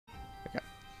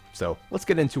So let's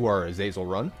get into our Azazel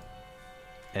run,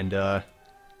 and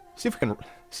see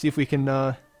if we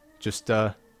can just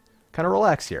kind of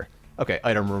relax here. Okay,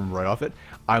 item room right off it.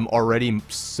 I'm already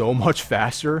so much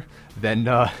faster than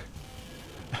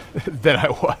than I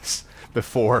was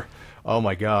before. Oh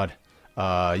my god.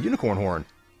 Unicorn horn.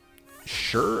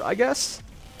 Sure, I guess.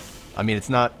 I mean, it's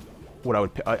not what I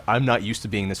would. I'm not used to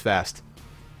being this fast.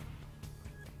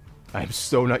 I'm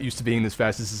so not used to being this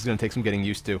fast. This is going to take some getting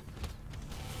used to.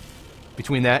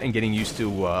 Between that and getting used to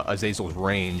Azazel's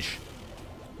range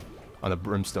on the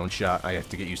brimstone shot, I have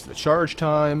to get used to the charge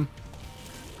time.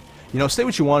 You know, say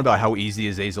what you want about how easy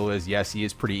Azazel is. Yes, he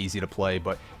is pretty easy to play,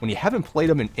 but when you haven't played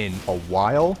him in a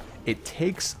while, it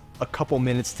takes a couple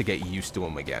minutes to get used to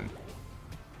him again.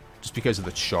 Just because of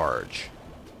the charge.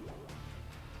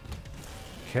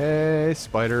 Okay,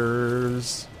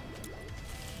 spiders.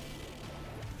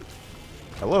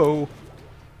 Hello.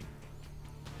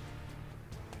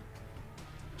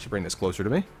 Should bring this closer to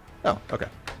me. Oh, okay.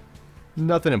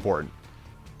 Nothing important.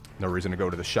 No reason to go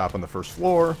to the shop on the first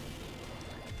floor.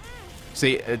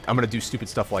 See, I'm going to do stupid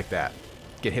stuff like that.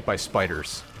 Get hit by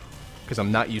spiders. Because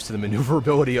I'm not used to the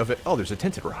maneuverability of it. Oh, there's a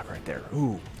tinted rock right there.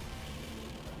 Ooh.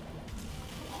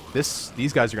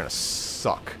 These guys are going to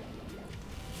suck.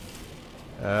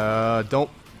 Don't...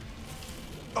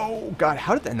 Oh, God.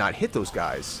 How did that not hit those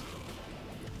guys?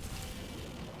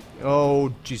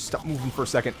 Oh, geez. Stop moving for a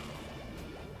second.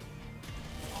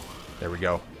 There we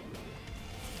go.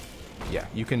 Yeah,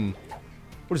 you can...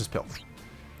 What is this pill?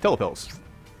 Telepills.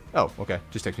 Oh, okay.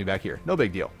 Just takes me back here. No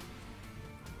big deal.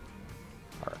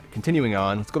 Alright, continuing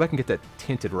on. Let's go back and get that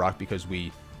tinted rock because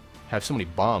we have so many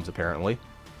bombs, apparently.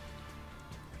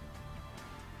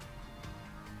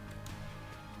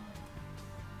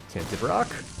 Tinted rock.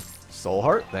 Soul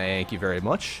heart. Thank you very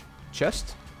much.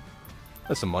 Chest.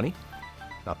 That's some money.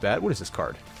 Not bad. What is this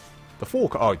card? The Fool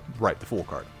card. Oh, right. The Fool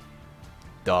card.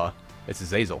 Duh. It's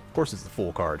Azazel. Of course it's the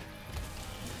Fool card.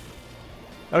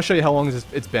 I'll show you how long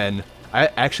it's been. I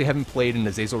actually haven't played an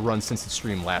Azazel run since the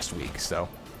stream last week, so...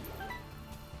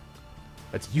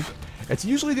 That's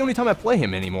usually the only time I play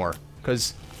him anymore,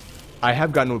 because I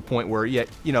have gotten to a point where, yeah,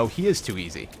 you know, he is too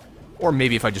easy. Or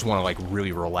maybe if I just want to, like,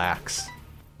 really relax.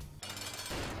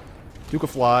 Duke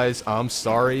of Flies, I'm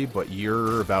sorry, but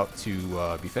you're about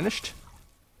to be finished.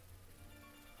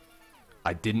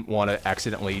 I didn't want to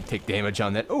accidentally take damage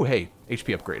on that. Oh, hey,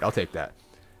 HP upgrade. I'll take that.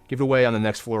 Give it away on the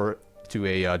next floor to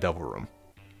a devil room.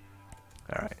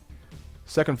 Alright.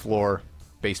 Second floor,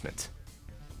 basement.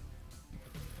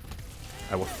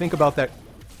 I will think about that.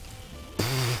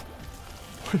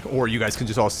 Or you guys can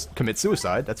just all commit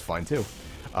suicide. That's fine, too.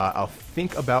 I'll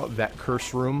think about that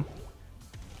curse room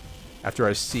after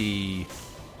I see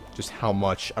just how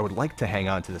much I would like to hang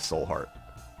on to the soul heart.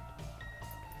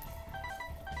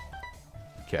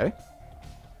 Okay.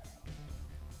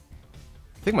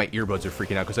 I think my earbuds are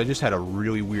freaking out because I just had a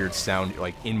really weird sound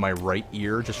like in my right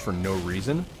ear just for no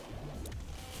reason.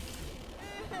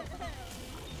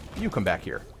 You come back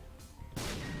here.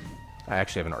 I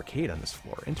actually have an arcade on this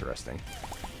floor. Interesting.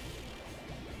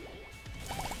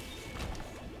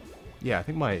 Yeah, I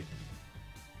think my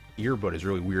earbud is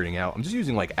really weirding out. I'm just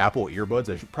using like Apple earbuds.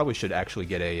 I probably should actually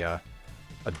get a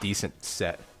decent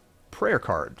set. Prayer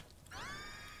card.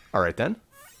 Alright then.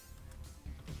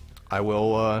 I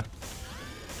will,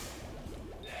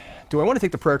 do I want to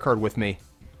take the prayer card with me?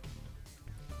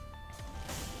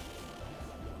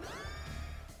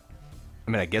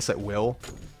 I mean, I guess I will.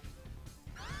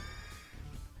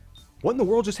 What in the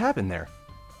world just happened there?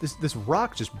 This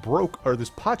rock just broke, or this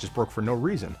pot just broke for no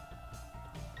reason.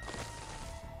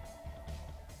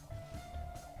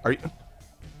 Are you...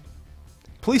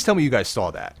 Please tell me you guys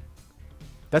saw that.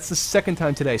 That's the second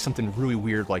time today something really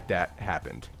weird like that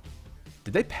happened.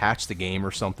 Did they patch the game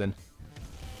or something?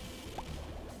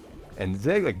 And did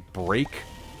they, like, break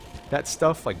that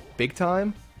stuff, like, big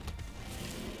time?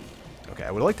 Okay,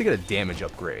 I would like to get a damage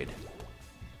upgrade.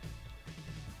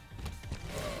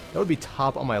 That would be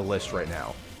top on my list right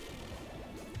now.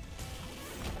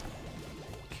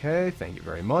 Okay, thank you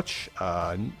very much.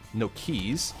 No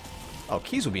keys. Oh,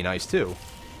 keys would be nice, too.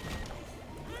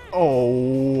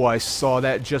 Oh, I saw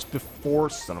that just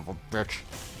before. Son of a bitch.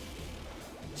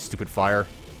 Stupid fire.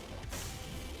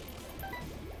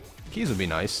 Keys would be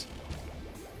nice.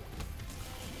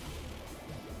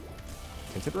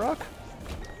 Tinted rock?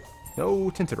 No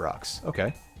tinted rocks.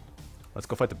 Okay. Let's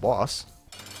go fight the boss.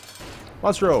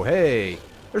 Monstro, hey!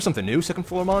 There's something new, second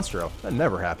floor Monstro. That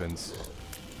never happens.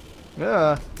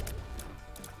 Yeah.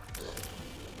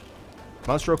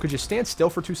 Monstro, could you stand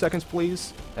still for 2 seconds,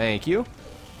 please? Thank you.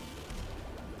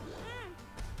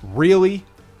 Really?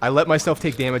 I let myself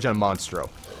take damage on Monstro.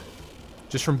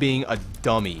 Just from being a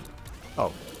dummy.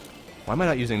 Oh. Why am I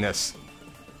not using this?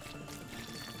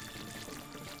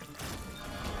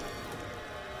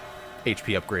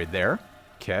 HP upgrade there.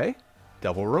 Okay.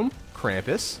 Devil Room.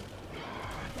 Krampus.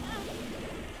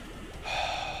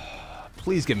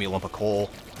 Please give me a lump of coal.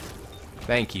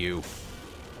 Thank you.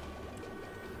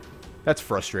 That's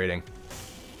frustrating.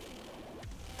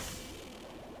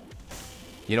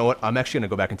 You know what? I'm actually going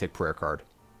to go back and take prayer card.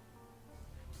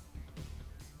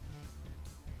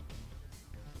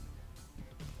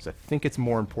 Because I think it's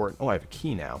more important. Oh, I have a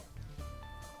key now.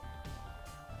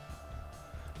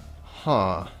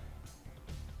 Huh.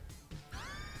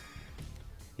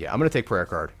 Yeah, I'm going to take prayer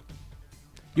card.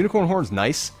 Unicorn Horn's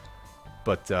nice,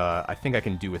 but I think I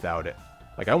can do without it.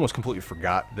 Like, I almost completely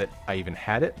forgot that I even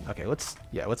had it. Okay, let's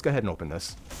go ahead and open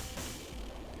this.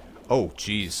 Oh,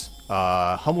 jeez.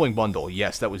 Humbling Bundle.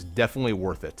 Yes, that was definitely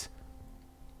worth it.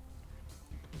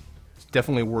 It's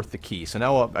definitely worth the key. So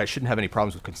now I shouldn't have any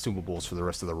problems with consumables for the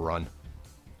rest of the run.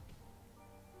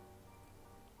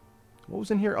 What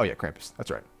was in here? Oh, yeah, Krampus.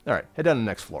 That's right. All right, head down to the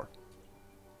next floor.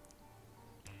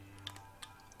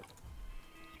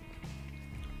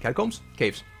 Catacombs?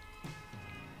 Caves.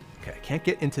 Okay, I can't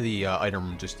get into the item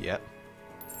room just yet.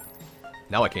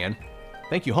 Now I can.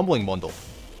 Thank you, Humbling Bundle,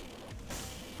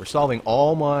 for solving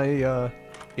all my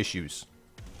issues.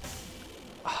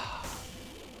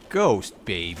 Ghost,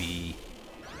 baby.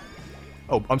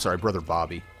 Oh, I'm sorry, Brother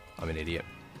Bobby. I'm an idiot.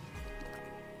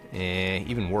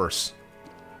 Even worse.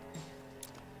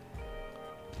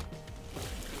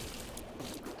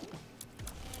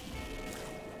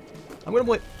 I'm going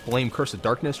to blame Curse of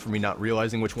Darkness for me not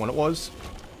realizing which one it was.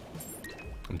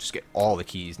 I'm just getting all the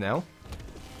keys now.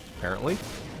 Apparently.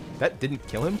 That didn't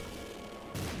kill him.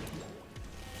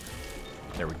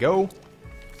 There we go.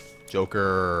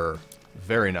 Joker.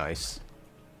 Very nice.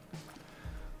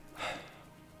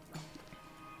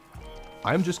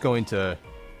 I'm just going to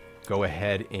go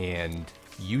ahead and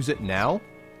use it now.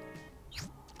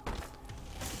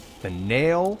 The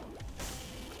Nail.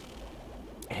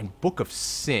 And Book of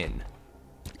Sin.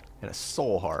 And a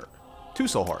Soul Heart. 2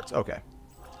 Soul Hearts. Okay.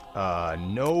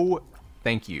 No,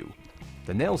 thank you.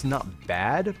 The Nail's not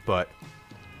bad, but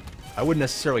I wouldn't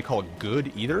necessarily call it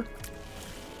good either.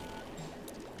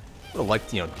 I would have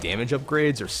liked, you know, damage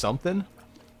upgrades or something.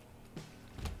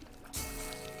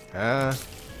 Get out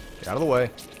of the way.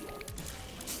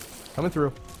 Coming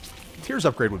through. Tears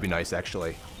upgrade would be nice,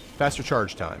 actually. Faster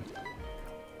charge time.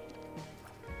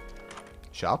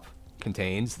 Shop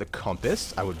contains the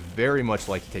compass. I would very much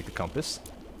like to take the compass.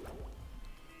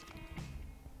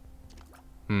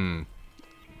 And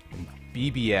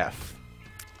BBF.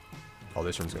 Oh,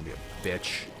 this room's gonna be a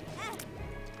bitch.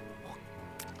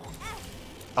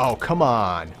 Oh, come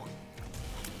on.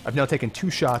 I've now taken 2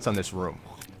 shots on this room.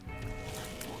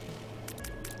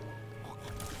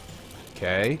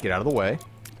 Okay, get out of the way.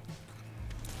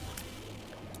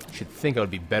 Should think I would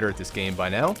be better at this game by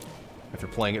now. After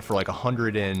playing it for like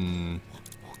 100 and...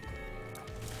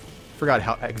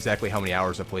 Forgot exactly how many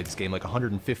hours I played this game. Like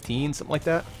 115, something like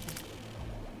that.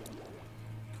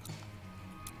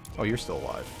 Oh, you're still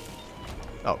alive.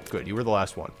 Oh, good. You were the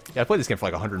last one. Yeah, I played this game for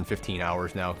like 115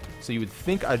 hours now. So you would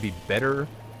think I'd be better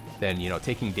than, you know,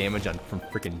 taking damage from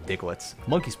freaking Diglets.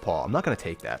 Monkey's Paw. I'm not going to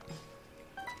take that.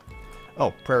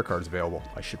 Oh, prayer card's available.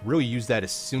 I should really use that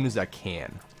as soon as I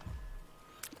can.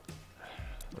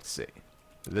 Let's see.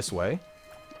 This way.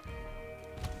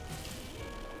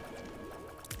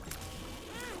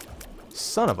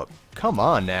 Son of a... Come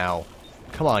on now.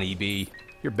 Come on, EB.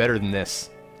 You're better than this.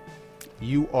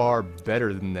 You are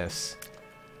better than this.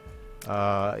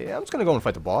 Yeah, I'm just gonna go and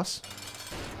fight the boss.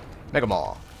 Mega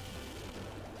Maw.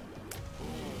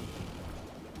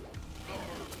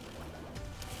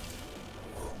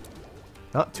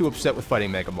 Not too upset with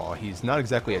fighting Mega Maw. He's not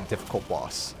exactly a difficult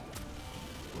boss.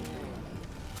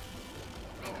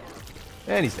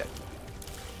 And he's dead.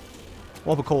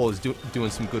 Lumpicola is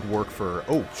doing some good work for...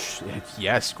 Oh,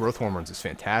 yes, Growth Hormones is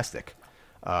fantastic.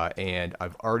 And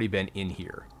I've already been in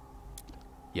here.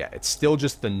 Yeah, it's still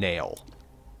just the Nail.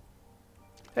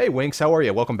 Hey, Winks, how are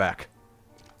you? Welcome back.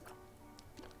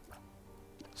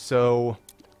 So,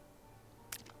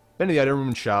 been to the item room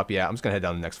and shop. Yeah, I'm just going to head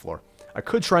down to the next floor. I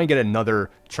could try and get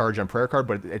another charge on prayer card,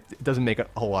 but it doesn't make a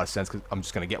whole lot of sense because I'm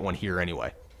just going to get one here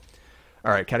anyway.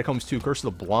 Alright, Catacombs 2, Curse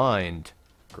of the Blind.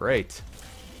 Great.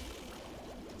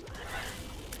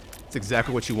 It's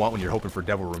exactly what you want when you're hoping for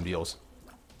Devil Room deals.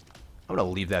 I'm going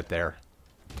to leave that there.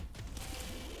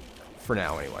 For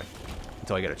now, anyway.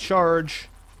 Until I get a charge.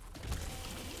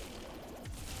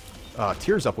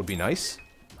 Tears Up would be nice.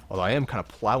 Although I am kind of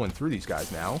plowing through these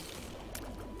guys now.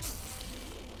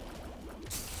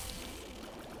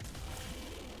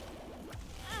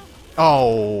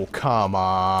 Oh, come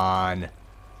on.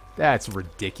 That's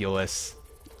ridiculous.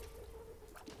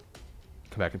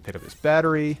 Come back and pick up this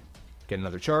battery. Get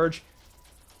another charge.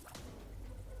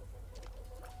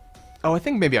 Oh, I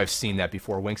think maybe I've seen that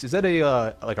before, Winks. Is that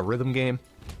a, like a rhythm game?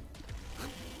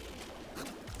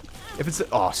 If it's...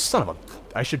 Oh, son of a...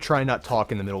 I should try not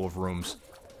talk in the middle of rooms.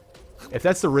 If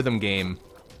that's the rhythm game,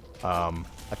 I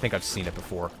think I've seen it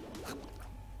before.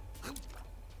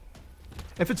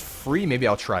 If it's free, maybe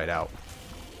I'll try it out.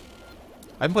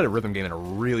 I haven't played a rhythm game in a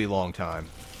really long time.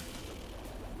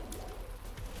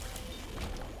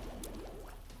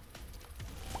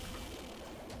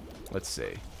 Let's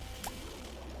see.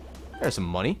 There's some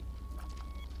money.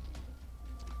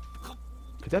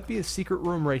 Could that be a secret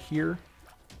room right here?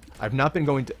 I've not been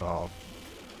going to... Oh.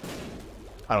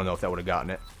 I don't know if that would have gotten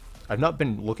it. I've not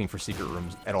been looking for secret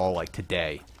rooms at all, like,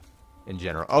 today. In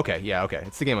general. Okay, yeah, okay.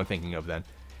 It's the game I'm thinking of, then.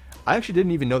 I actually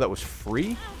didn't even know that was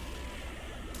free.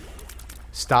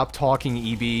 Stop talking,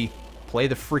 EB. Play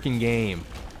the freaking game.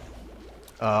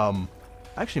 I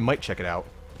actually might check it out.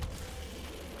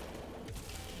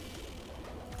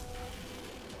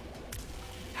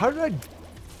 How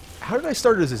did I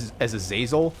start as a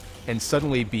Zazel and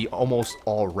suddenly be almost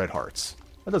all red hearts?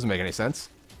 That doesn't make any sense.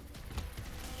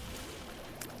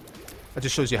 That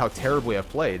just shows you how terribly I've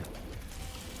played.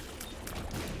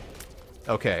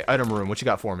 Okay, item room. What you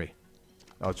got for me?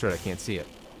 Oh, that's right. I can't see it.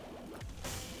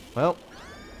 Well,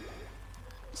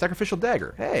 sacrificial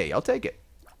dagger. Hey, I'll take it.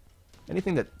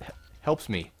 Anything that helps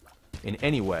me in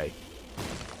any way.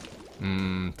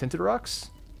 Tinted rocks?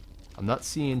 I'm not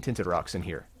seeing tinted rocks in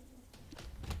here.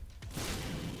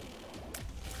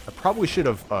 I probably should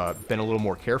have been a little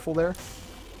more careful there.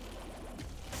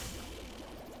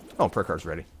 Oh, prayer card's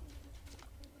ready.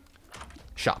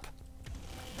 Shop.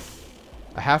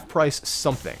 A half price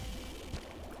something.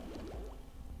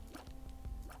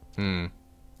 9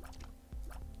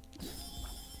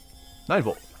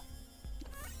 volt.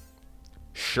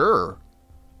 Sure.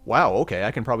 Wow, okay,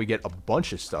 I can probably get a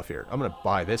bunch of stuff here. I'm going to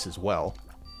buy this as well.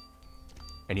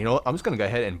 And you know what? I'm just going to go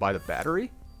ahead and buy the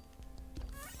battery.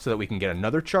 So that we can get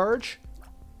another charge.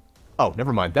 Oh,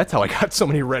 never mind. That's how I got so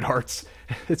many red hearts.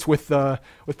 It's with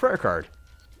prayer card.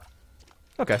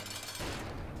 Okay.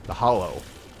 The hollow.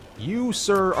 You,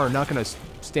 sir, are not going to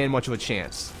stand much of a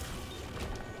chance.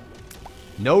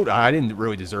 Note, I didn't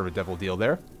really deserve a devil deal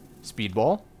there.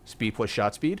 Speedball. Speed plus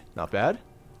shot speed. Not bad.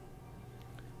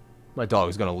 My dog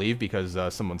is going to leave because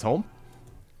someone's home.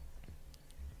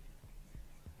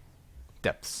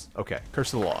 Depths. Okay.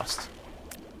 Curse of the Lost.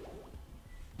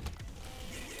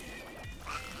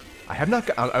 I have not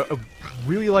got... I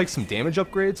really like some damage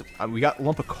upgrades. We got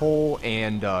Lump of Coal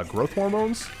and growth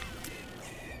hormones.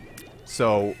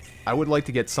 So, I would like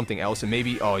to get something else. And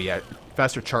maybe... Oh, yeah.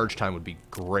 Faster charge time would be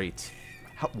great.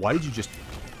 Why did you just...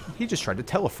 He just tried to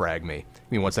telefrag me.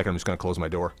 Give me 1 second. I'm just going to close my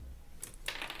door.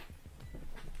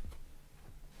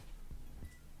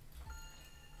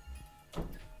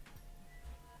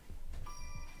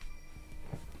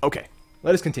 Okay.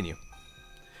 Let us continue.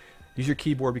 Use your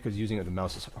keyboard because using the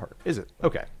mouse is hard. Is it?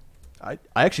 Okay. I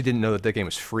actually didn't know that that game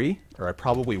was free, or I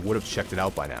probably would have checked it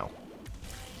out by now.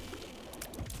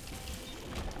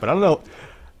 But I don't know.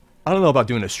 I don't know about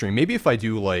doing a stream. Maybe if I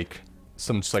do like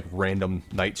some just like random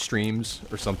night streams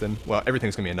or something. Well,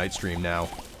 everything's gonna be a night stream now,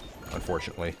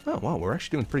 unfortunately. Oh wow, we're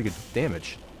actually doing pretty good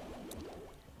damage.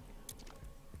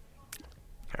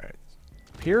 All right,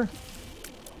 up here.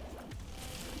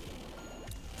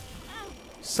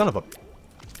 Son of a...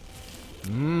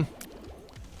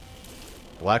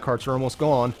 Black hearts are almost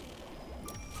gone.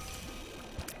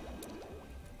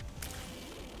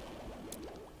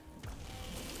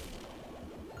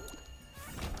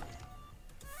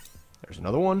 There's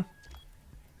another one.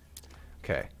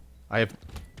 Okay. I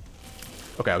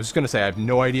was just gonna say, I have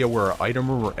no idea where an item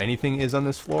room or anything is on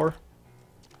this floor.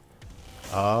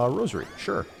 Rosary.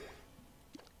 Sure.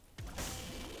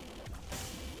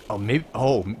 Oh, maybe...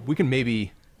 Oh, we can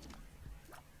maybe...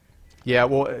 Yeah,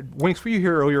 well, Winks, were you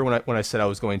here earlier when I said I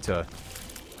was going to,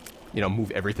 you know,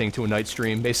 move everything to a night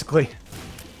stream, basically?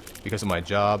 Because of my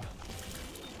job.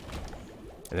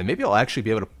 And then maybe I'll actually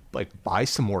be able to, like, buy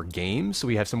some more games so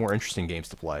we have some more interesting games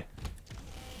to play.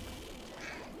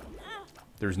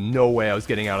 There's no way I was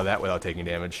getting out of that without taking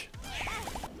damage.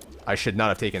 I should not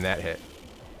have taken that hit.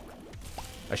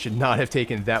 I should not have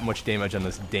taken that much damage on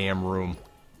this damn room.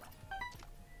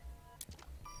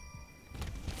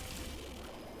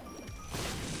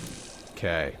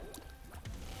 Okay.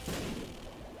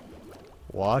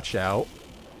 Watch out.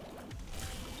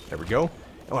 There we go.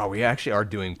 Wow, we actually are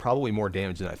doing probably more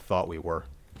damage than I thought we were.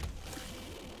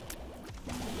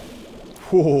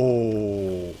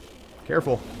 Whoa.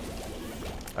 Careful.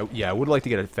 Yeah, I would like to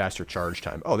get a faster charge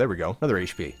time. Oh, there we go. Another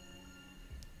HP.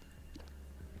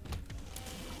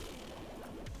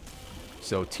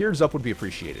 So, tears up would be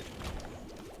appreciated.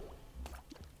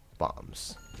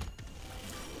 Bombs.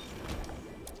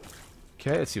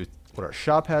 Okay, let's see what our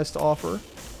shop has to offer.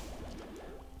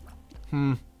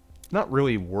 Not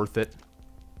really worth it.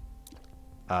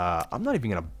 I'm not even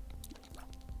gonna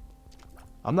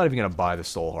buy the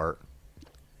soul heart.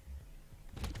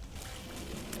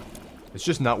 It's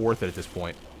just not worth it at this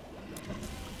point.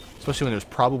 Especially when there's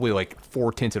probably like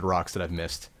 4 tinted rocks that I've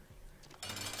missed.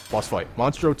 Boss fight.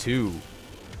 Monstro 2.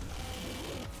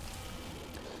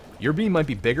 Your beam might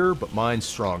be bigger, but mine's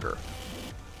stronger.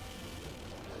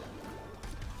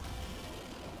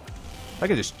 I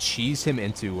can just cheese him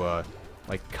into,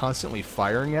 like, constantly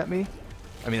firing at me.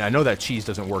 I mean, I know that cheese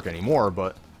doesn't work anymore,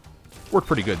 but worked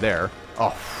pretty good there.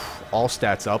 Oh, all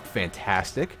stats up.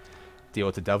 Fantastic. Deal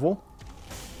with the devil.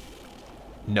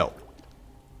 No.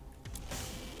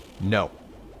 No.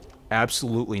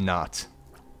 Absolutely not.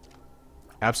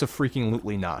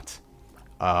 Abso-freaking-lutely not.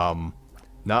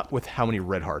 Not with how many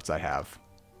red hearts I have.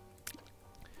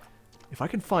 If I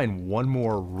can find one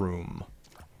more room...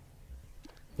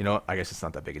 You know what? I guess it's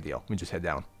not that big a deal. Let me just head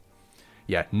down.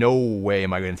 Yeah, no way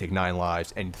am I going to take 9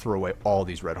 lives and throw away all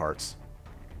these red hearts.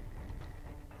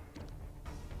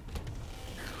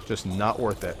 Just not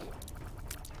worth it.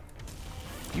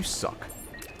 You suck.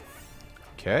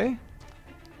 Okay.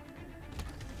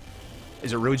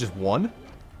 Is it really just 1?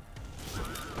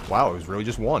 Wow, it was really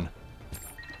just 1.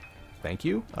 Thank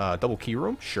you. Double key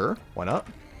room? Sure. Why not?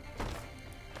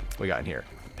 What we got in here?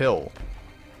 Pill.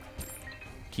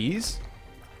 Keys?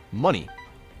 Money.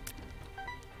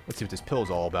 Let's see what this pill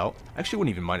is all about. I actually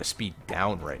wouldn't even mind a speed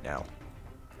down right now.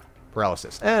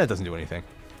 Paralysis. It doesn't do anything.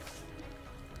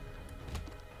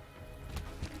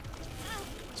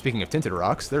 Speaking of tinted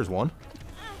rocks, there's one.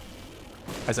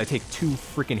 As I take 2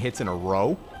 freaking hits in a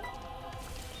row.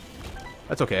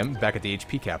 That's okay, I'm back at the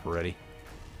HP cap already.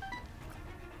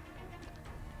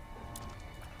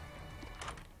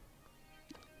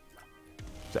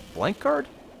 Is that blank card?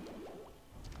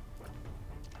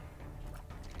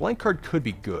 Blank card could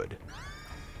be good.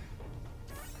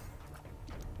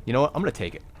 You know what? I'm going to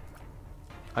take it.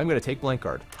 I'm going to take blank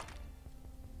card.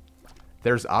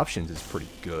 There's options is pretty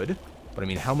good. But I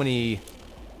mean, how many...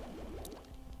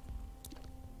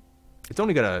 It's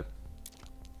only gonna...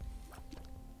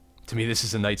 To me, this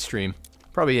is a night stream.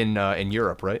 Probably in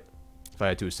Europe, right? If I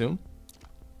had to assume.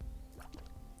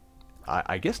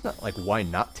 I guess not, like, why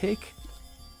not take?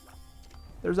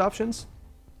 There's options?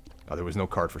 Oh, there was no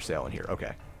card for sale in here.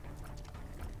 Okay.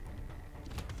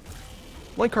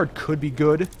 Blank card could be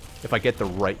good if I get the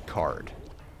right card.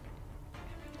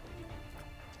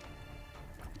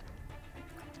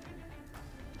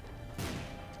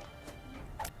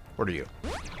 What are you?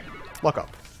 Luck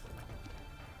up.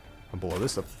 I'm below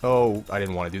this up. Oh, I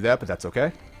didn't want to do that, but that's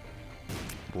okay.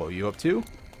 Blow you up too.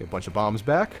 Get a bunch of bombs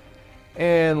back.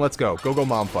 And let's go. Go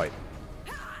mom fight.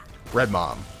 Red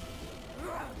mom.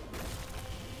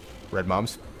 Red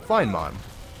mom's fine mom.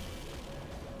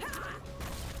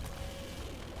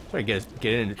 Try to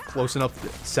get in close enough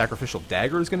that sacrificial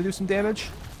dagger is going to do some damage.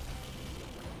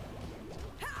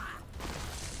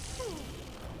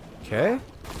 Okay.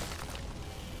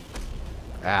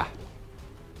 Ah.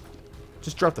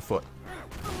 Just drop the foot.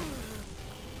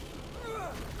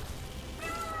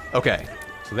 Okay.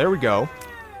 So there we go.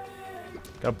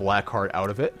 Got a black heart out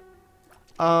of it.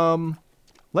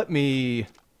 Let me...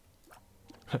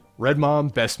 Red mom,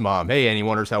 best mom. Hey, Annie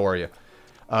Wonders, how are you?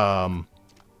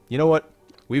 You know what?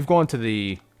 We've gone to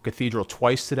the cathedral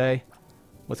twice today.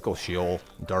 Let's go Sheol,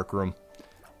 dark room.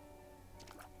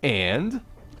 And...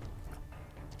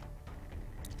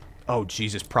 Oh,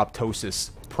 Jesus,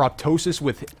 proptosis. Proptosis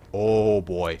with... Oh,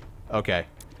 boy. Okay.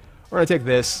 We're gonna take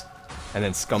this, and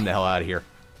then scum the hell out of here.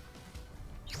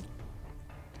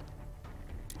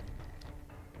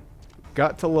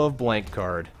 Got to love blank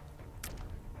card.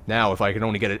 Now, if I can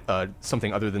only get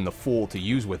something other than the Fool to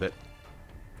use with it.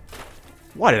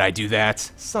 Why did I do that?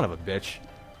 Son of a bitch.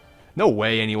 No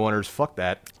way, Any Wonders. Fuck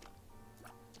that.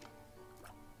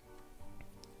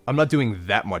 I'm not doing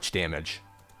that much damage.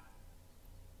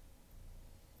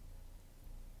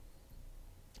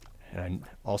 And I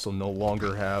also no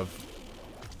longer have...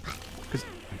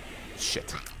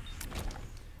 Shit.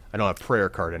 I don't have prayer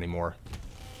card anymore.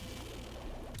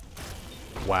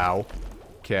 Wow.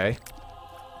 Okay.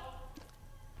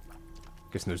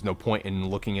 Guess there's no point in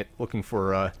looking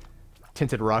for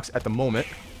tinted rocks at the moment.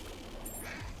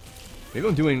 Maybe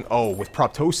I'm doing... Oh, with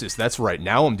proptosis. That's right.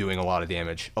 Now I'm doing a lot of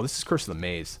damage. Oh, this is Curse of the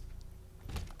Maze.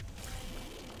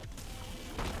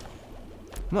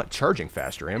 I'm not charging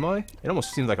faster, am I? It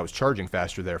almost seemed like I was charging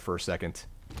faster there for a second.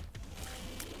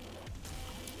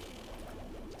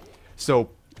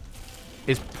 So,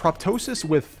 is proptosis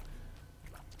with...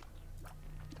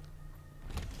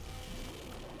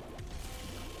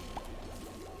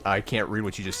 I can't read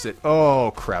what you just said.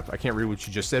 Oh, crap. I can't read what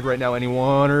you just said right now,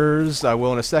 anyoneers. I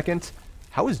will in a second.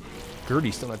 How is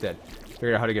Gertie still not dead?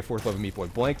 Figure out how to get 4th level Meat Boy.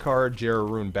 Blank card, Jera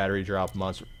Rune, battery drop,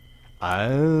 monster...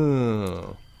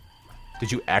 Oh...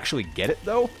 Did you actually get it,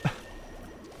 though?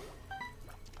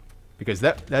 Because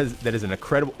that is an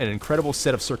incredible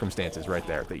set of circumstances right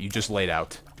there that you just laid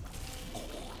out.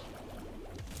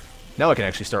 Now I can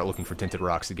actually start looking for tinted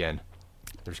rocks again.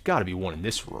 There's got to be one in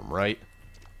this room, right?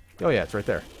 Oh yeah, it's right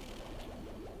there.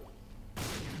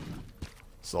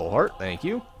 Soul Heart, thank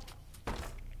you.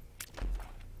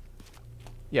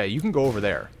 Yeah, you can go over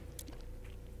there.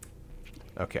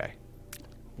 Okay.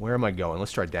 Where am I going?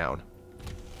 Let's try down.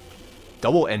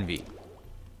 Double Envy.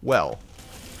 Well,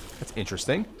 that's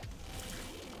interesting.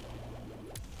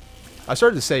 I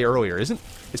started to say earlier, is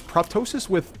proptosis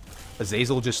with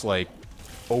Azazel just like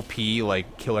OP,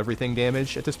 like kill everything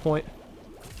damage at this point?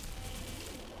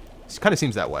 It kind of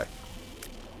seems that way.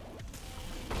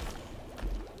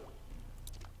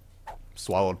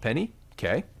 Swallowed Penny.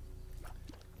 Okay.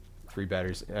 3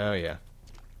 batteries. Oh, yeah.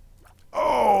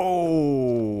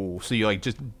 Oh! So you like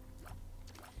just...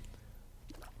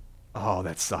 Oh,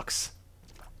 that sucks.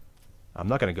 I'm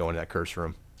not going to go into that curse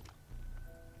room.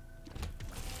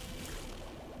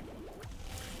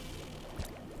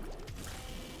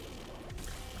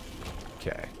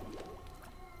 Okay.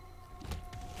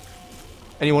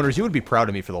 Any wonders, you would be proud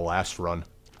of me for the last run.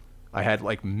 I had,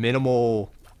 like,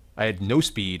 minimal... I had no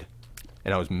speed,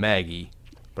 and I was Maggie,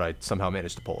 but I somehow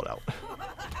managed to pull it out.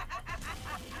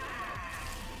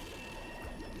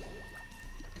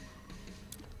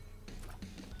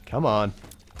 Come on.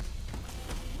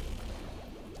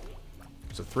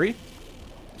 So 3?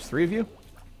 There's 3 of you?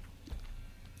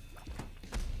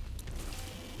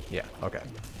 Yeah, okay.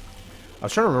 I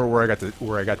was trying to remember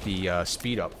where I got the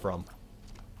speed up from.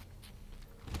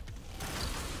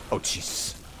 Oh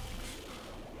jeez.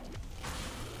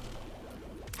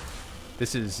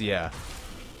 This is, yeah.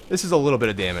 This is a little bit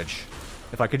of damage.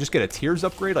 If I could just get a tears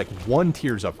upgrade, like 1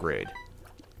 tears upgrade,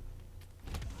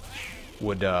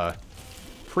 would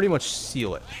pretty much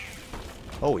seal it.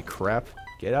 Holy crap.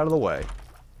 Get out of the way.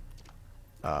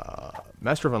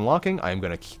 Master of Unlocking, I'm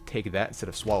going to take that instead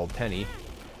of Swallowed Penny.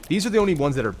 These are the only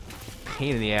ones that are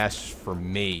pain in the ass for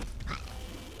me.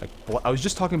 Like, I was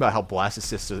just talking about how blast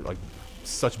assists are like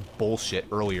such bullshit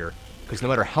earlier, because no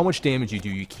matter how much damage you do,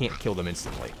 you can't kill them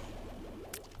instantly.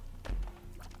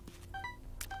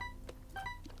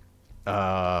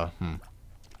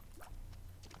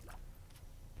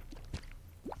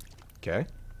 Okay.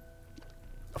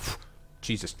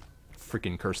 Jesus.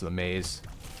 Freaking Curse of the Maze.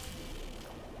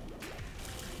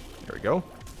 There we go.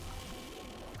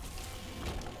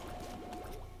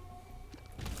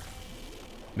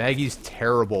 Maggie's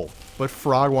terrible, but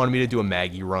Frog wanted me to do a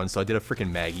Maggie run, so I did a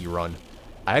freaking Maggie run.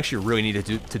 I actually really needed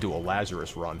to do a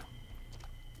Lazarus run.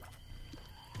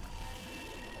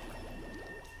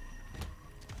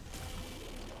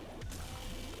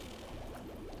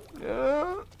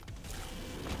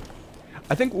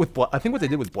 I think what they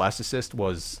did with Blast Assist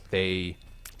was they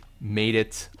made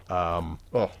it oh,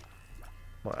 my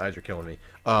eyes are killing me.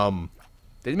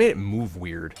 They made it move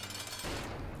weird.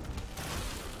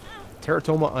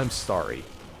 Teratoma, I'm sorry,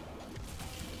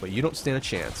 but you don't stand a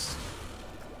chance.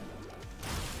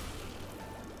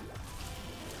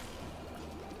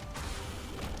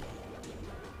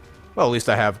 Well, at least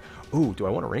I have... Ooh, do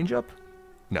I want a range up?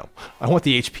 No. I want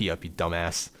the HP up, you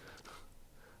dumbass.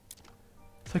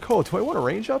 It's like, oh, do I want a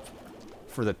range up?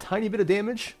 For the tiny bit of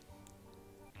damage?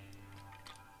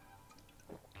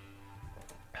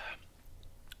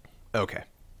 Okay.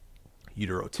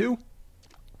 Utero 2.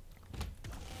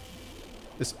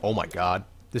 This, oh my god.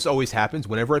 This always happens.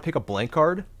 Whenever I pick a blank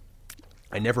card,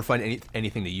 I never find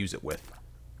anything to use it with.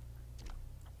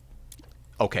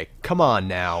 Okay, come on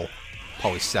now.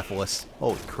 Polycephalus.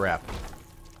 Holy crap.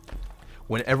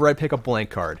 Whenever I pick a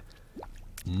blank card,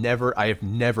 I have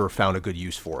never found a good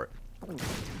use for it.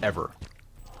 Ever.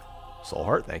 Soul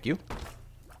Heart, thank you.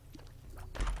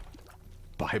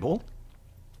 Bible.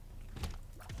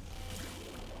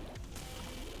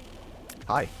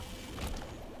 Hi.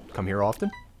 Come here often?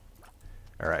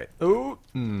 Alright. Oh,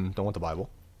 don't want the Bible.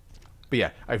 But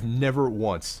yeah, I've never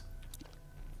once...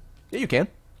 Yeah, you can.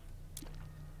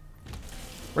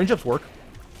 Range ups work.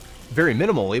 Very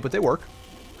minimally, but they work.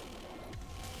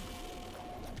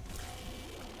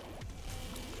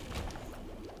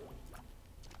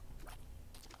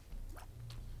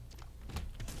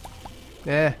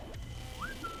 Eh.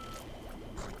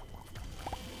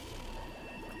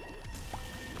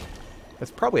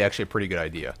 That's probably actually a pretty good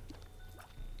idea.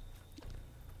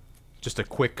 Just a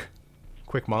quick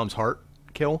mom's heart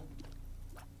kill.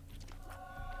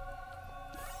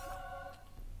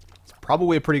 It's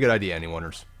probably a pretty good idea, any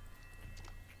wonders.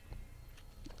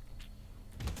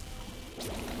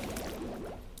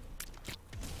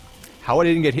 How I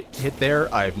didn't get hit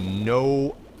there, I have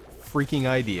no freaking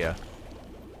idea.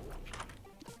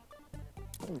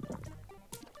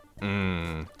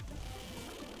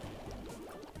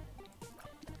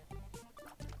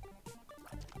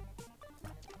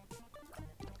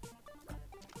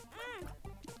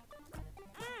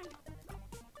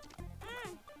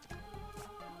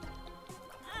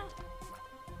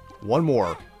 One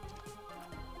more.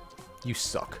 You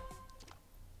suck.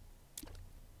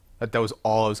 That was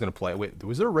all I was going to play. Wait,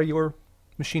 was there a regular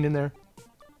machine in there?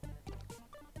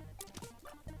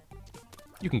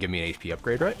 You can give me an HP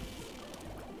upgrade, right?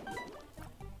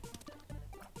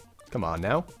 Come on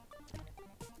now.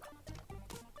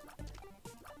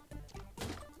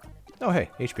 Oh, hey,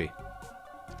 HP.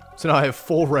 So now I have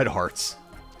full red hearts.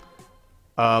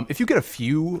 If you get a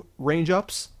few range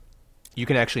ups, you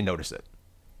can actually notice it.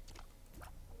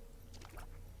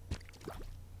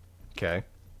 Okay.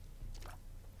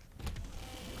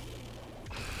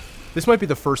 This might be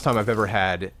the first time I've ever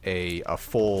had a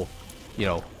full, you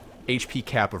know, HP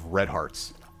cap of red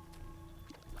hearts.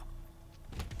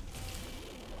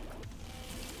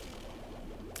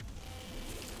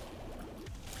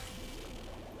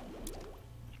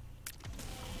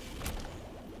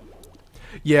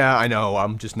 Yeah, I know.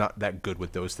 I'm just not that good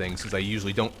with those things because I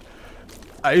usually don't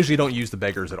use the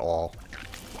beggars at all.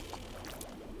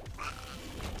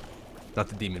 Not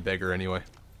the demon beggar, anyway.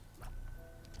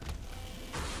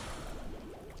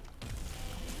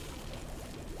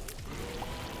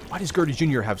 Why does Gertie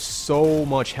Jr. have so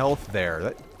much health there?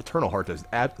 That Eternal Heart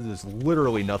does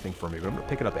literally nothing for me, but I'm going to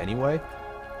pick it up anyway.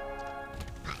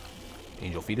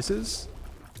 Angel fetuses.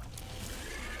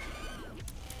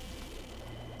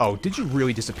 Oh, did you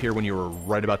really disappear when you were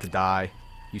right about to die?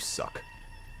 You suck.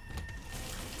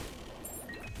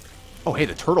 Oh, hey,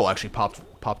 the turtle actually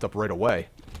popped up right away.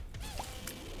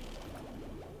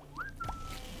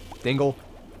 Dingle,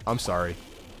 I'm sorry,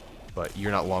 but you're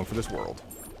not long for this world.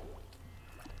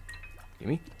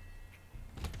 Gimme.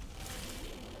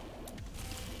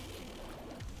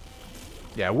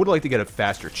 Yeah, I would like to get a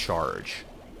faster charge.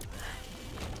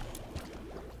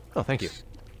 Oh, thank you.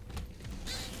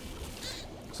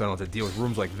 So I don't have to deal with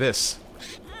rooms like this.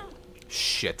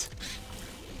 Shit.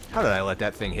 How did I let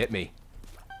that thing hit me?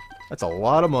 That's a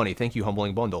lot of money. Thank you,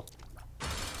 Humbling Bundle.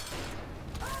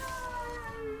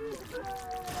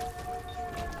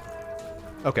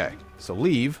 Okay, so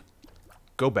leave,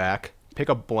 go back, pick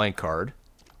up blank card.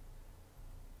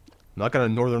 I'm not gonna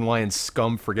Northern Lion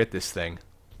scum forget this thing.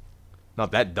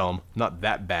 Not that dumb, not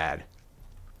that bad.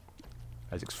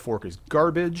 Isaac's Fork is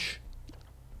garbage.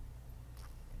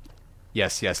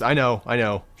 Yes, yes, I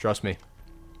know, trust me.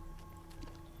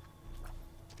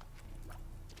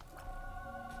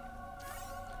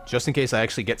 Just in case I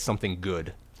actually get something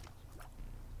good.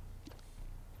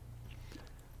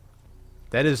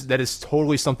 That is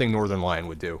totally something Northern Lion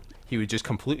would do. He would just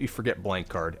completely forget blank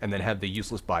card and then have the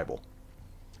useless Bible.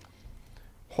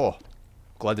 Oh,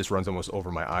 glad this run's almost over.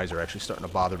 My eyes are actually starting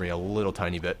to bother me a little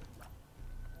tiny bit.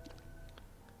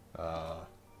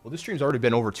 Well, this stream's already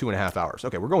been over 2.5 hours.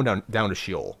 Okay, we're going down to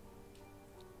Sheol.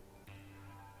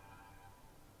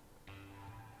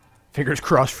 Fingers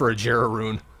crossed for a Jera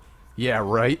rune. Yeah,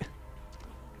 right?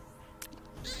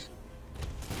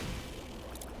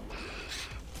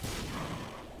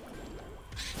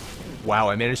 Wow,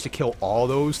 I managed to kill all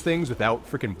those things without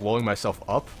freaking blowing myself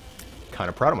up. Kind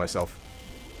of proud of myself.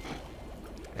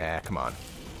 Ah, come on.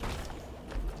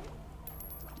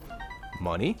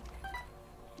 Money?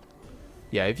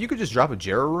 Yeah, if you could just drop a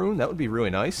Jera rune, that would be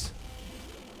really nice.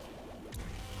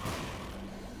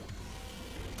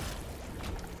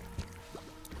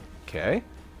 Okay.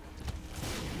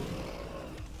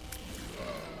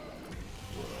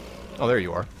 Oh, there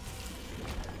you are.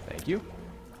 Thank you.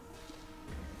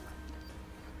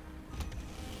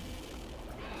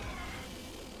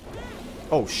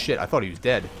 Oh shit, I thought he was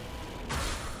dead.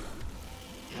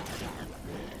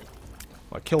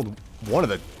 Well, I killed one of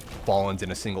the Fallens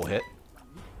in a single hit.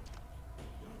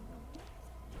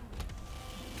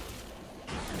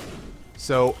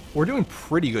 So, we're doing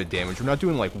pretty good damage. We're not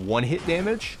doing like one-hit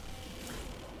damage.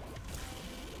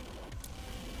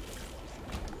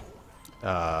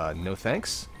 No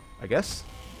thanks, I guess.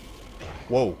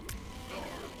 Whoa.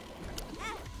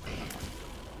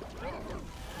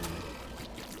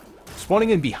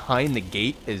 spawning in behind the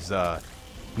gate is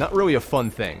not really a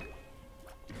fun thing.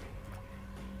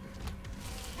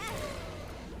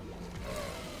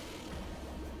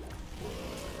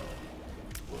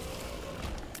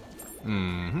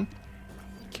 Mm-hmm.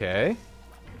 Okay.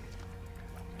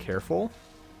 Careful.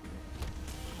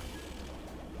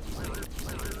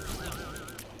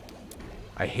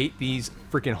 I hate these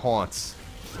freaking haunts.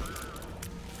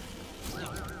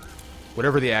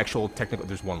 Whatever the actual technical...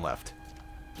 There's one left.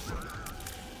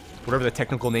 Whatever the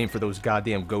technical name for those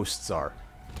goddamn ghosts are.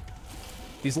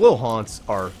 These little haunts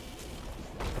are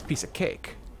a piece of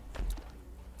cake.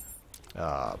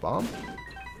 Bomb?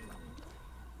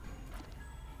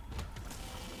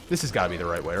 This has got to be the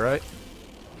right way, right?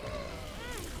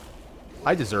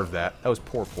 I deserve that. That was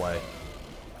poor play.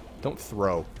 Don't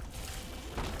throw.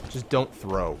 Just don't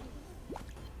throw.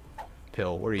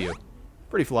 Pill, where are you?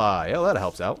 Pretty fly. Yeah, that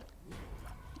helps out.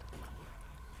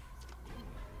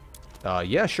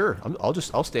 Yeah, sure.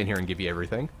 I'll stand here and give you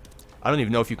everything. I don't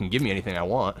even know if you can give me anything I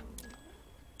want.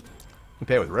 You can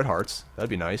pay it with red hearts. That'd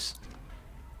be nice.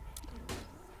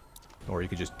 Or you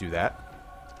could just do that.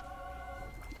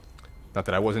 Not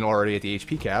that I wasn't already at the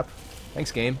HP cap.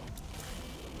 Thanks, game.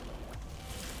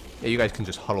 Yeah, you guys can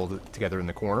just huddle together in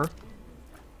the corner.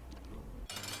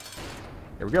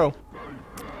 There we go.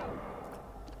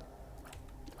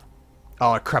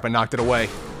 Oh, crap, I knocked it away.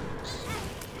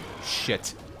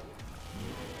 Shit.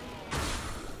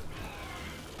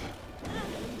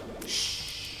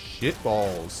 Shit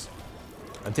balls.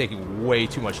 I'm taking way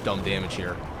too much dumb damage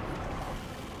here.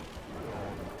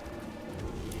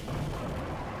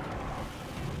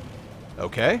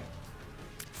 Okay.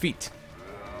 Feet.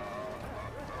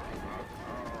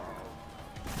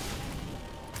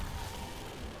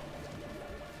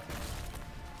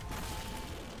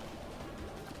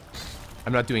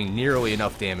 I'm not doing nearly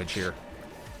enough damage here.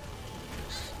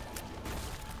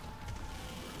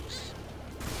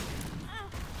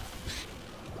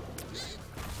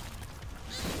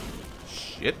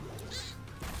 Shit.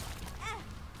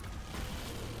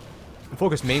 I'm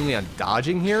focused mainly on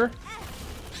dodging here.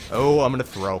 Oh, I'm gonna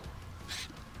throw.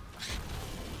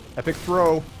 Epic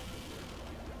throw.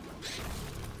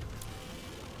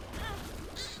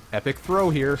 Epic throw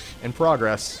here in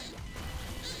progress.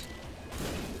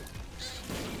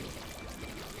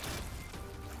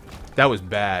 That was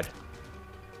bad.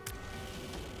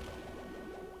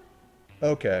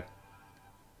 Okay.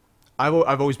 I've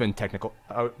always been technical.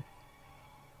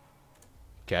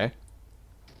 Okay.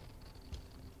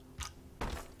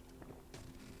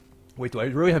 Wait, do I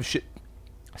really have shit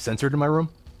censored in my room?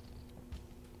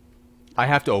 I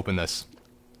have to open this.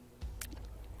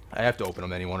 I have to open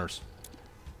them, any-oneers.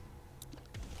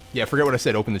 Yeah, forget what I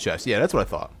said. Open the chest. Yeah, that's what I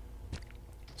thought.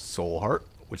 Soul Heart,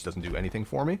 which doesn't do anything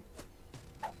for me.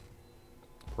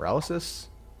 Paralysis.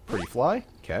 Pretty fly.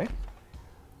 Okay.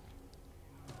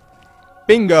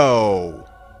 Bingo!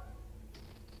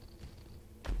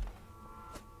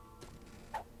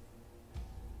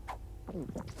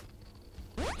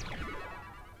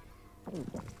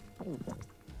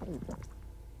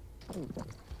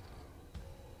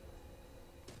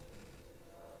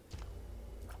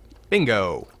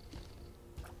 Bingo!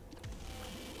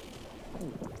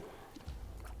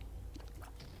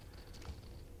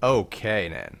 Okay,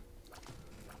 then.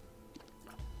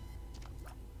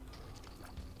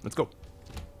 Let's go.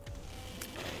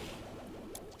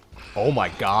 Oh my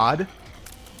god.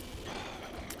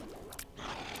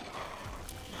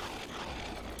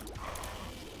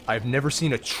 I've never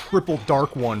seen a triple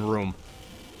Dark One room.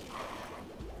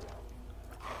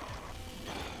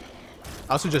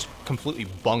 I also just completely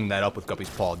bunged that up with Guppy's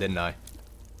Paw, didn't I?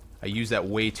 I used that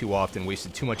way too often,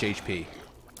 wasted too much HP.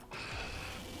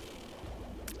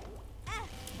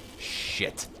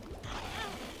 Shit.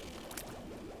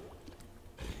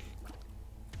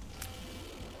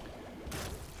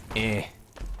 Eh.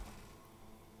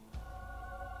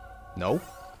 No?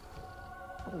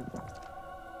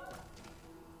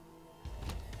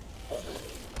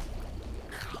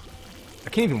 I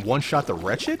can't even one-shot the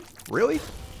Wretched? Really?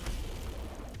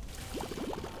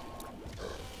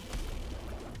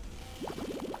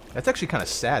 That's actually kind of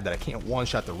sad that I can't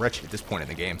one-shot the Wretched at this point in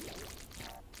the game.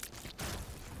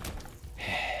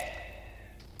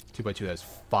 2x2 has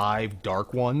 5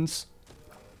 Dark Ones.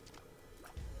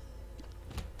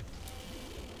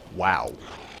 Wow.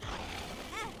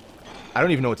 I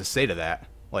don't even know what to say to that.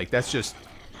 Like, that's just...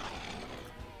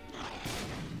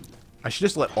 I should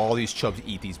just let all these chubs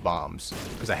eat these bombs,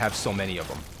 because I have so many of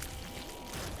them.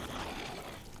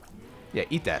 Yeah,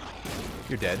 eat that.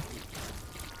 You're dead.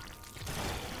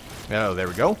 Oh, there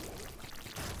we go.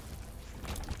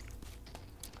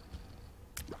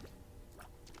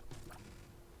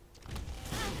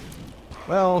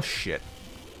 Well, shit.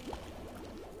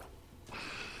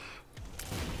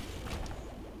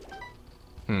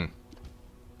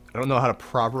 I don't know how to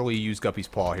properly use Guppy's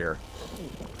Paw here.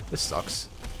 This sucks.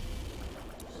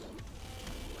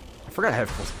 I forgot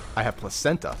I have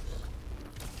placenta.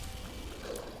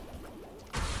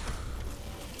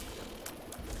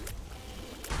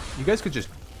 You guys could just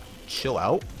chill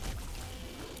out.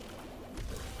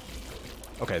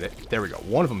 Okay, there we go.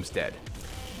 One of them's dead.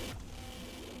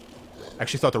 I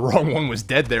actually thought the wrong one was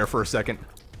dead there for a second.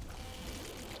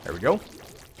 There we go.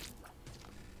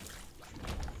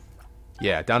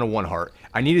 Yeah, down to 1 heart.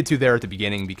 I needed to there at the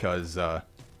beginning because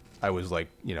I was, like,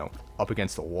 you know, up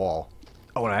against the wall.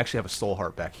 Oh, and I actually have a soul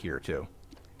heart back here, too.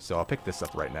 So I'll pick this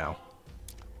up right now.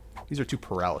 These are 2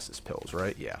 paralysis pills,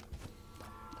 right? Yeah.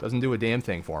 Doesn't do a damn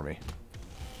thing for me.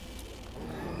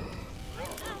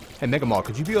 Hey, Mega Maul,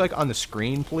 could you be, like, on the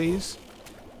screen, please?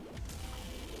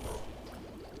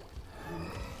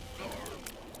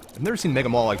 I've never seen Mega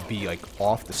Maul, like, be, like,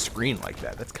 off the screen like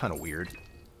that. That's kind of weird.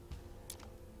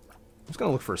 I'm just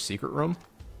gonna look for a secret room.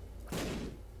 I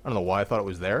don't know why I thought it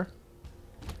was there.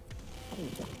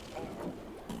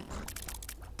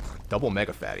 Double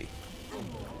Mega Fatty.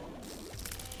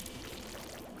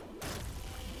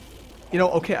 You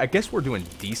know, okay, I guess we're doing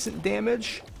decent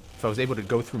damage. If I was able to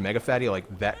go through Mega Fatty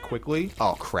like that quickly.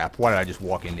 Oh, crap. Why did I just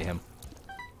walk into him?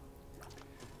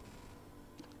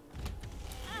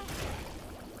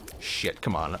 Shit,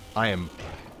 come on. I am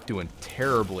doing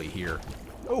terribly here.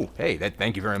 Oh, hey,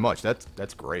 thank you very much.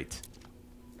 That's great.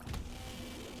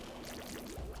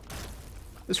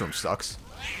 This room sucks.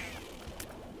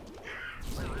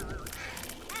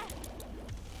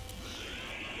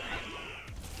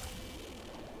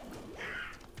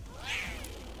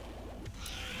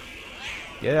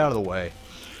 Get out of the way.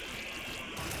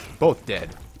 Both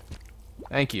dead.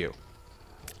 Thank you.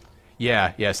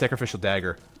 Yeah, sacrificial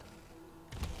dagger.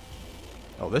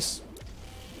 Oh, this...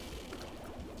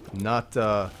 Not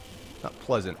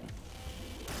pleasant.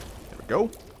 There we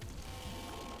go.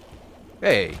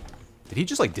 Hey, did he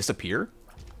just, like, disappear?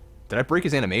 Did I break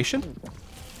his animation?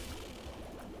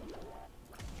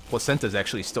 Placenta's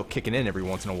actually still kicking in every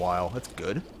once in a while. That's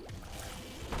good.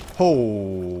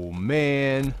 Oh,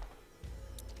 man.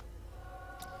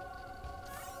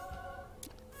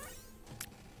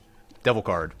 Devil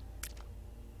card.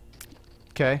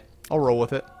 Okay, I'll roll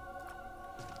with it.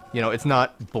 You know, it's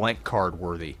not blank card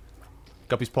worthy.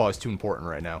 Guppy's Paw is too important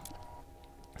right now.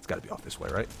 It's got to be off this way,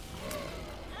 right?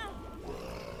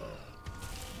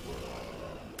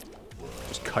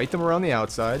 Just kite them around the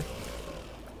outside.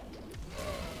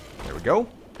 There we go.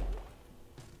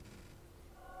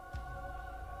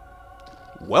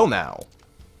 Well now.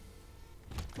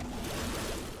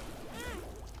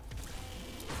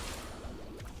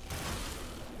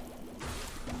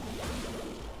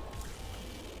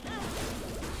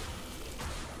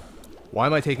 Why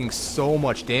am I taking so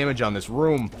much damage on this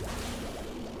room?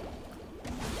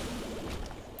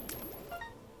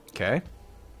 Okay.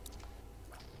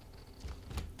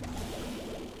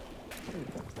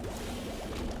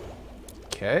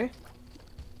 Okay.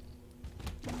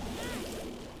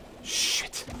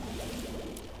 Shit.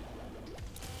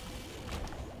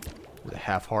 With a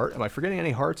half heart. Am I forgetting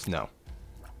any hearts? No.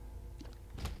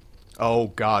 Oh,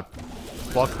 God.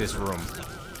 Fuck this room.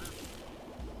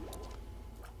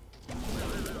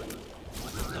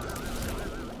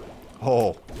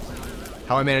 Oh,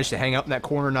 how I managed to hang out in that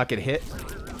corner and not get hit?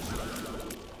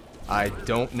 I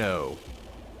don't know.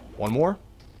 One more?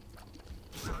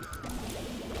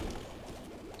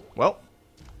 Well,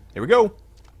 here we go.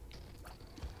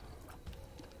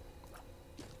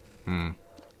 You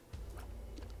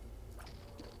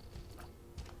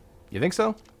think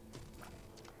so?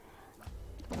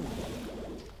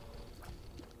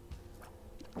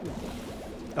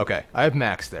 Okay, I have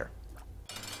Max there.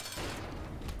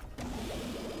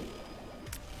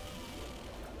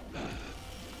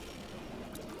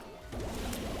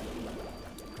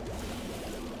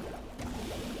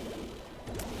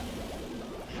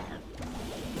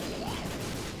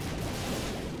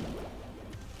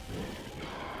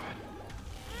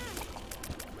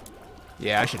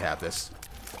 Yeah, I should have this.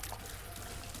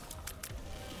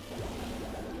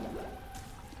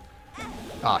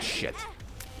 Ah, shit.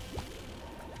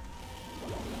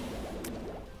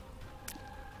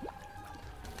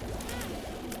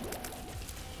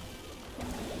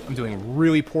 I'm doing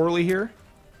really poorly here.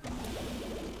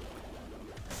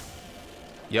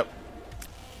 Yep.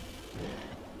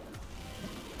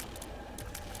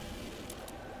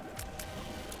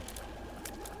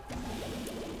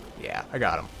 Yeah, I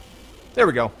got him. There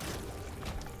we go.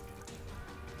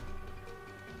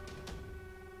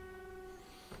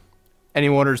 Any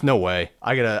wonders? No way.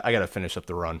 I gotta finish up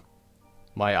the run.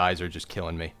 My eyes are just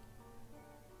killing me.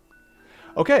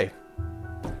 Okay.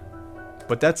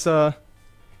 But that's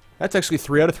actually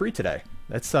 3 out of 3 today.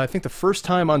 That's, I think, the first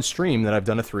time on stream that I've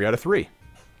done a 3 out of 3.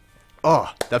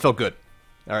 Oh, that felt good.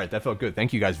 Alright, that felt good.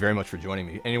 Thank you guys very much for joining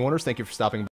me. Any wonders? Thank you for stopping by.